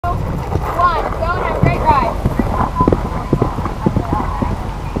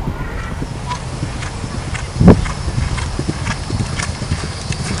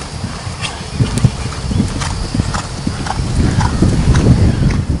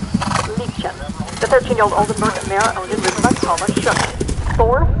13-year-old Oldenburg mare owned and ridden by Paula Shook.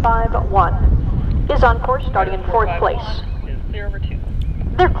 451 is on course starting in 4th place. Is clear over 2.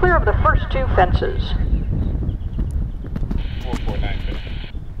 They're clear of the first 2 fences. 449.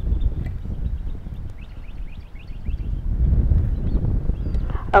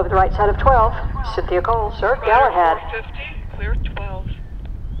 Over the right side of 12, Cynthia Cole, Sir Galahad. 450, clear at 12.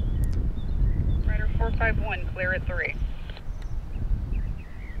 Rider 451, clear at 3.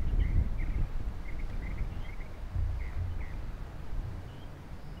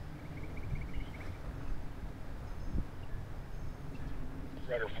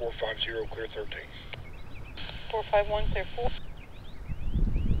 Rider 450, clear 13. 451, clear 4.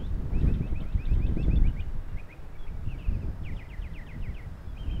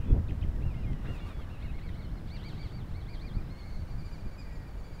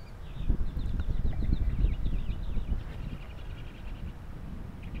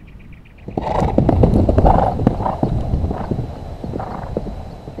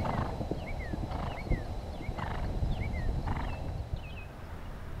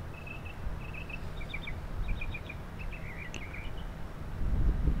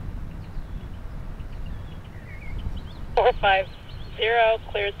 Five zero,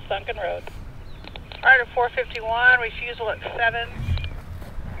 cleared Sunken Road. Rider 451, refusal at 7.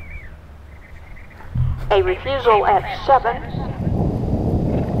 A refusal at 7.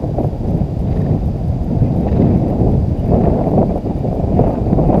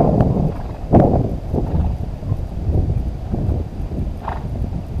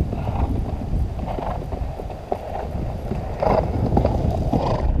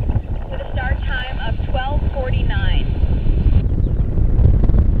 With a start time of 12:49.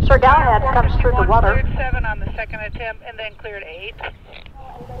 Sir Galahad comes through the water. Cleared 7 on the second attempt, and then cleared 8.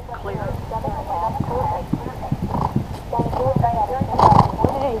 Clear.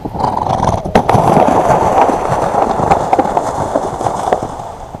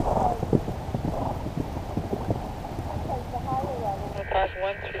 Class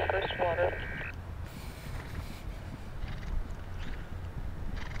 1 through first water.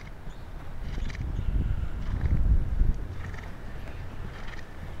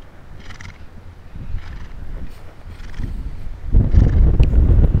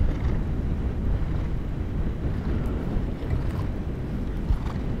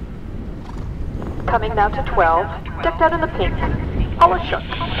 Coming now to 12, decked out in the pink, Paula Shook.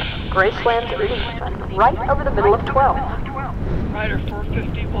 Graceland Liebchen, right over the middle of 12. Rider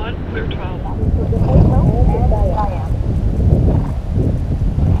 451, clear 12.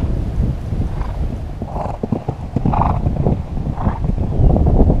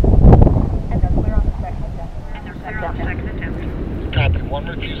 Copy, 1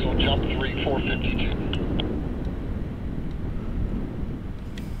 refusal, jump 3, 452.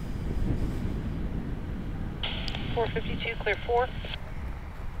 452, clear 4.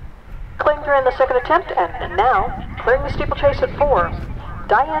 Clearing through in the second attempt, and now clearing the steeplechase at 4.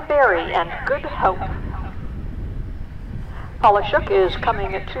 Diane Berry and Good Hope. Paula Shook is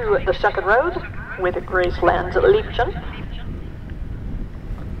coming to the second road with Graceland's Liebchen.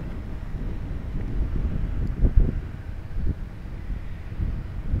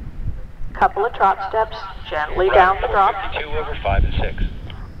 Couple of trot steps, gently down the drop. 452 over 5 and 6.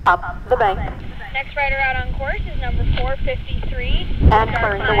 Up the bank. Next rider out on course is number 453. And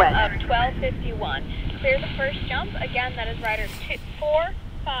clearing the way. Of 1251. Clear the first jump. Again, that is rider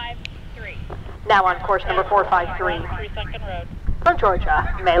 453. Now on course number 453. Through Sunken Road. From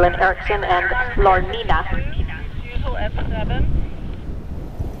Georgia, Malin Erickson and Lornina. Refusal at 7.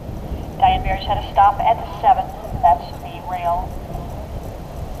 Diane Berry's had a stop at 7. That's the rail.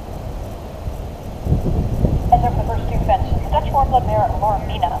 And they're for the first 2 fences. The Dutch warm-blood mare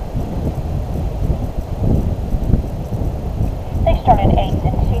Lornina. They started 8th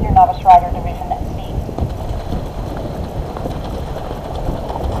in Senior Novice Rider Division B.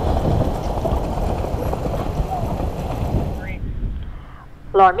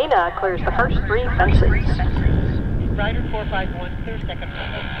 Lornina clears the first 3 fences. Rider 451, clear second.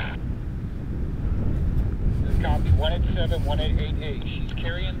 Copy, 187, 1888. She's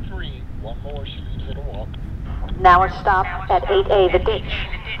carrying 3. 1 more, she leaves it a walk. Now a stop at 8A, the ditch,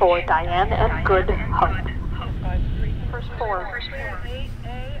 for Diane and Good Hope. First 4.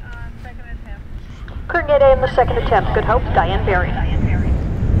 8A on second attempt. Clearing 8A in the second attempt. Good Hope, Diane Berry.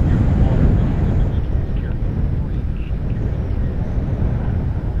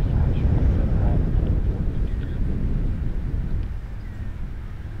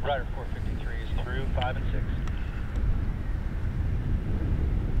 Rider 453 is through 5 and 6.